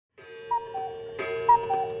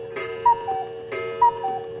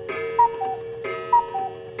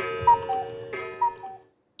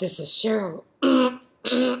This is Sherrill.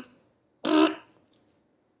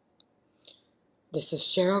 This is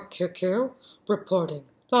Sherrill CuCu reporting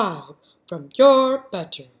live from your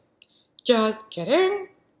bedroom. Just kidding.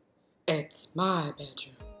 It's my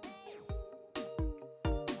bedroom.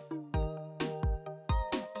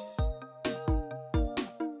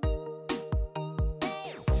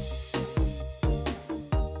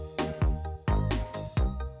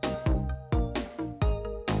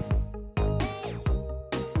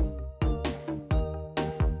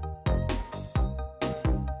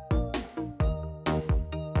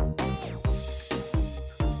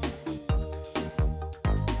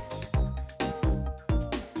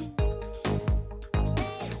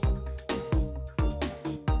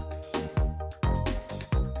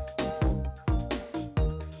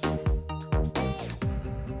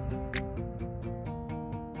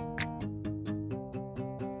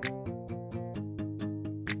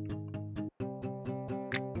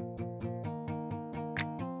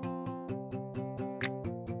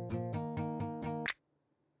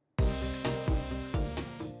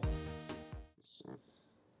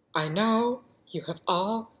 I know you have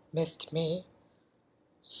all missed me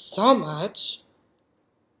so much,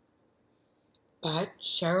 but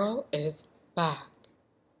Sherrill is back.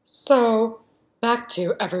 So, back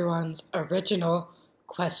to everyone's original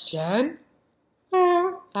question.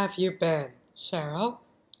 Where have you been, Sherrill?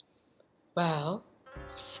 Well,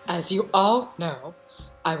 as you all know,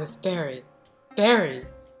 I was very, very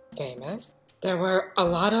famous. There were a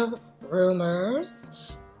lot of rumors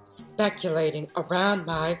speculating around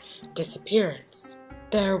my disappearance.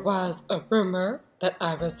 There was a rumor that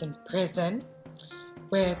I was in prison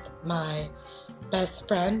with my best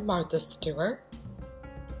friend, Martha Stewart.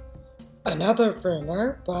 Another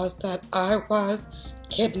rumor was that I was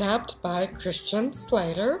kidnapped by Christian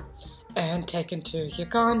Slater and taken to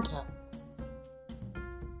Uganda.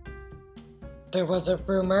 There was a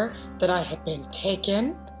rumor that I had been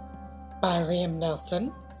taken by Liam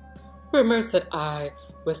Nelson. Rumors that I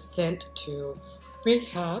was sent to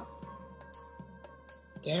rehab.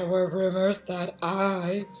 There were rumors that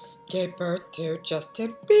I gave birth to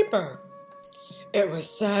Justin Bieber. It was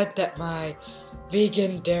said that my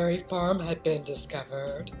vegan dairy farm had been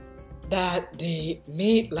discovered, that the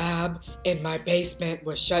meat lab in my basement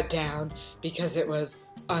was shut down because it was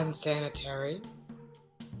unsanitary.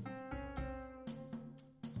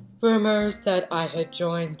 Rumors that I had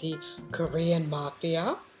joined the Korean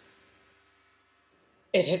mafia.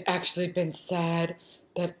 It had actually been said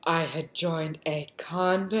that I had joined a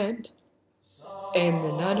convent in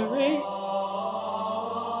the nunnery.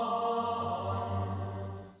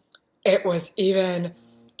 It was even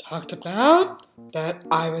talked about that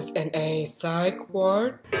I was in a psych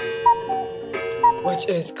ward, which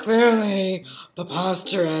is clearly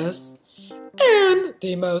preposterous and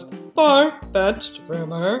the most far-fetched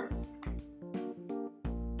rumor.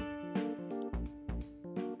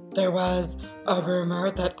 There was a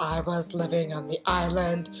rumor that I was living on the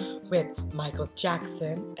island with Michael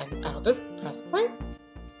Jackson and Elvis Presley.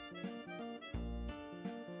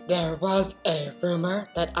 There was a rumor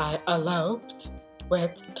that I eloped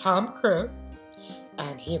with Tom Cruise,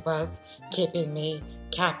 and he was keeping me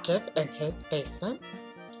captive in his basement.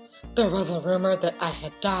 There was a rumor that I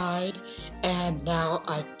had died, and now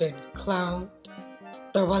I've been cloned.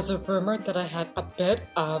 There was a rumor that I had a bit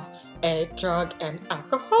of a drug and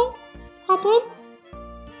alcohol problem.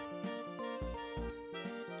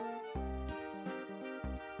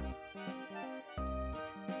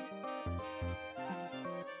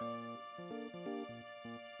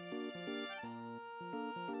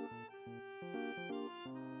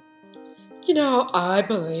 You know, I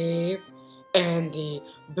believe in the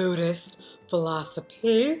Buddhist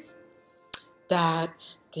philosophies that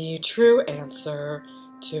the true answer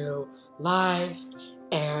to life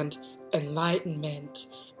and enlightenment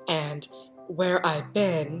and where I've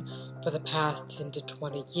been for the past 10 to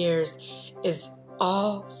 20 years is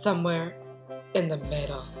all somewhere in the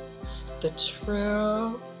middle. The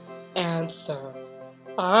true answer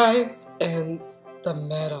lies in the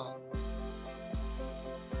middle.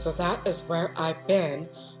 So that is where I've been,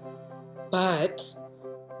 but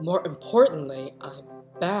more importantly, I'm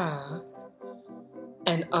back,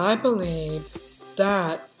 and I believe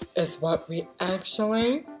that is what we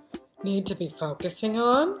actually need to be focusing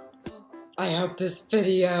on. I hope this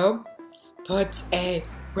video puts a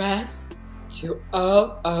rest to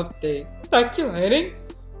all of the speculating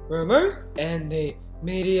rumors in the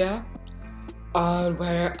media on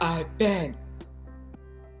where I've been.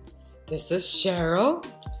 This is Sherrill,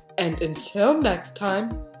 and until next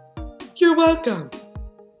time, you're welcome.